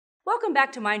Welcome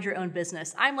back to Mind Your Own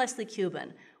Business. I'm Leslie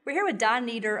Kuban. We're here with Don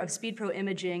Neder of SpeedPro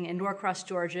Imaging in Norcross,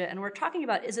 Georgia, and we're talking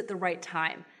about, is it the right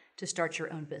time to start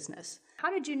your own business? How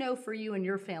did you know for you and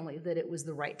your family that it was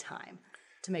the right time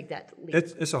to make that leap?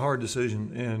 It's a hard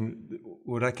decision, and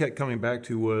what I kept coming back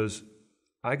to was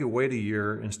I could wait a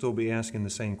year and still be asking the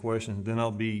same question. Then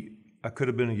I could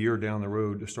have been a year down the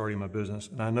road to starting my business.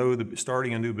 And I know that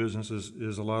starting a new business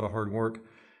is a lot of hard work,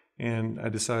 and I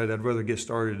decided I'd rather get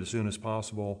started as soon as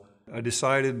possible. I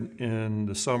decided in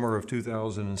the summer of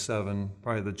 2007,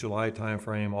 probably the July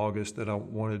timeframe, August, that I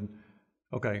want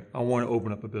to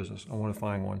open up a business. I want to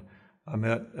find one.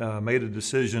 I made a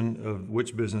decision of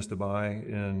which business to buy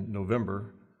in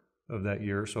November of that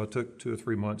year. So I took 2 or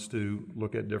 3 months to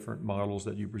look at different models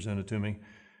that you presented to me.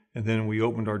 And then we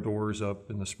opened our doors up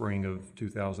in the spring of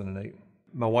 2008.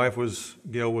 My wife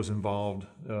Gail was involved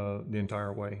the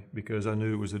entire way because I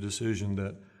knew it was a decision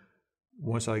that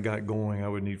once I got going, I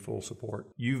would need full support.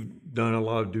 You've done a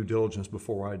lot of due diligence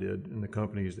before I did in the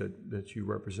companies that you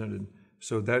represented.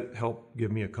 So that helped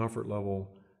give me a comfort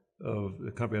level of the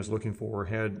company I was looking for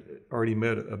had already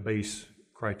met a base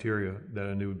criteria that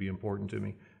I knew would be important to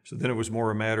me. So then it was more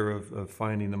a matter of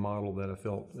finding the model that I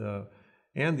felt,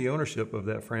 and the ownership of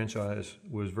that franchise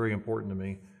was very important to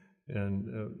me,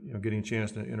 and getting a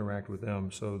chance to interact with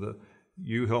them. So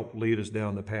you helped lead us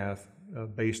down the path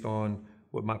based on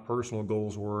what my personal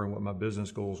goals were and what my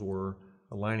business goals were,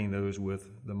 aligning those with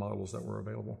the models that were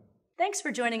available. Thanks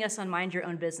for joining us on Mind Your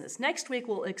Own Business. Next week,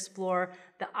 we'll explore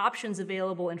the options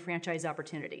available in franchise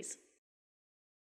opportunities.